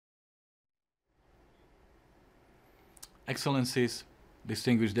Excellencies,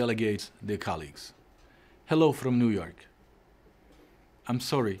 distinguished delegates, dear colleagues. Hello from New York. I'm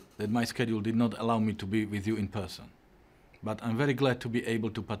sorry that my schedule did not allow me to be with you in person, but I'm very glad to be able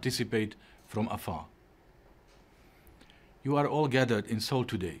to participate from afar. You are all gathered in Seoul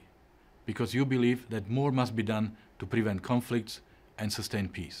today because you believe that more must be done to prevent conflicts and sustain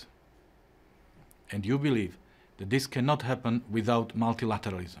peace. And you believe that this cannot happen without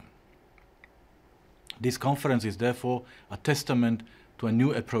multilateralism. This conference is therefore a testament to a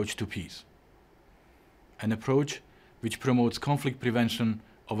new approach to peace, an approach which promotes conflict prevention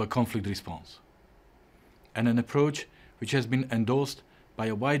over conflict response, and an approach which has been endorsed by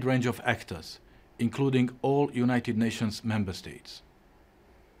a wide range of actors, including all United Nations member states.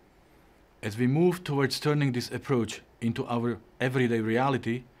 As we move towards turning this approach into our everyday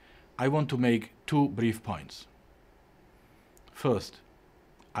reality, I want to make two brief points. First,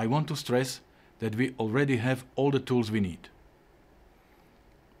 I want to stress that we already have all the tools we need.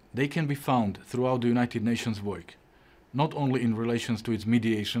 They can be found throughout the United Nations work, not only in relation to its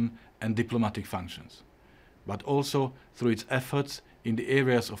mediation and diplomatic functions, but also through its efforts in the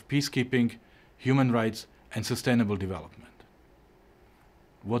areas of peacekeeping, human rights, and sustainable development.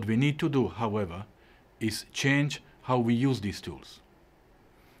 What we need to do, however, is change how we use these tools.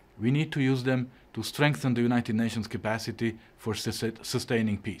 We need to use them to strengthen the United Nations capacity for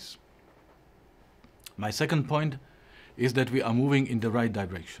sustaining peace. My second point is that we are moving in the right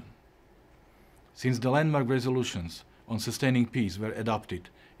direction. Since the landmark resolutions on sustaining peace were adopted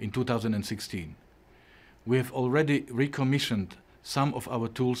in 2016, we have already recommissioned some of our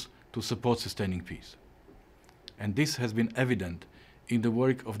tools to support sustaining peace. And this has been evident in the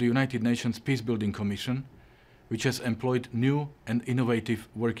work of the United Nations Peacebuilding Commission, which has employed new and innovative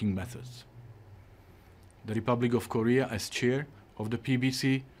working methods. The Republic of Korea, as chair of the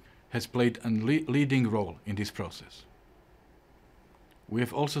PBC, has played a leading role in this process. We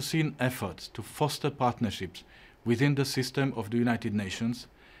have also seen efforts to foster partnerships within the system of the United Nations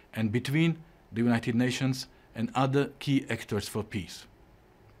and between the United Nations and other key actors for peace.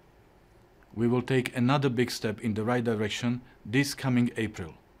 We will take another big step in the right direction this coming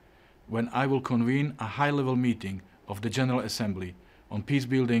April, when I will convene a high-level meeting of the General Assembly on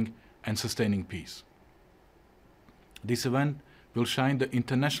peacebuilding and sustaining peace. This event will shine the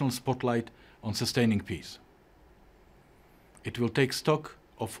international spotlight on sustaining peace. It will take stock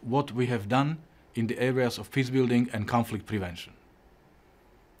of what we have done in the areas of peacebuilding and conflict prevention.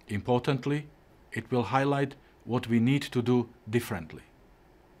 Importantly, it will highlight what we need to do differently.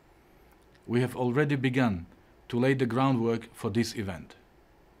 We have already begun to lay the groundwork for this event.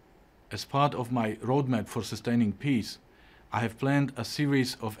 As part of my roadmap for sustaining peace, I have planned a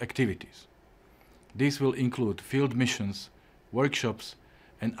series of activities. These will include field missions, workshops,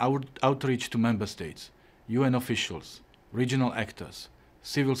 and outreach to member states, UN officials, regional actors,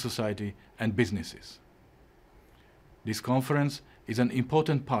 civil society, and businesses. This conference is an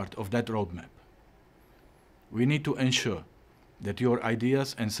important part of that roadmap. We need to ensure that your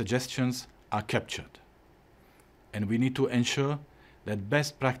ideas and suggestions are captured. And we need to ensure that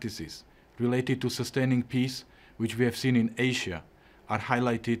best practices related to sustaining peace, which we have seen in Asia, are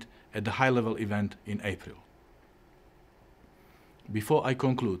highlighted at the high-level event in April. Before I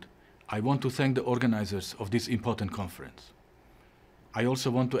conclude, I want to thank the organizers of this important conference. I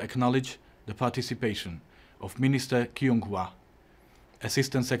also want to acknowledge the participation of Minister Kyung-hwa,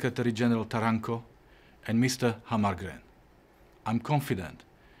 Assistant Secretary General Taranko, and Mr. Hamargren. I'm confident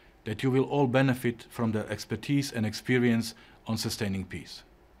that you will all benefit from their expertise and experience on sustaining peace.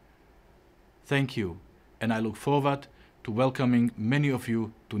 Thank you, and I look forward to welcoming many of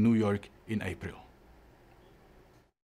you to New York in April.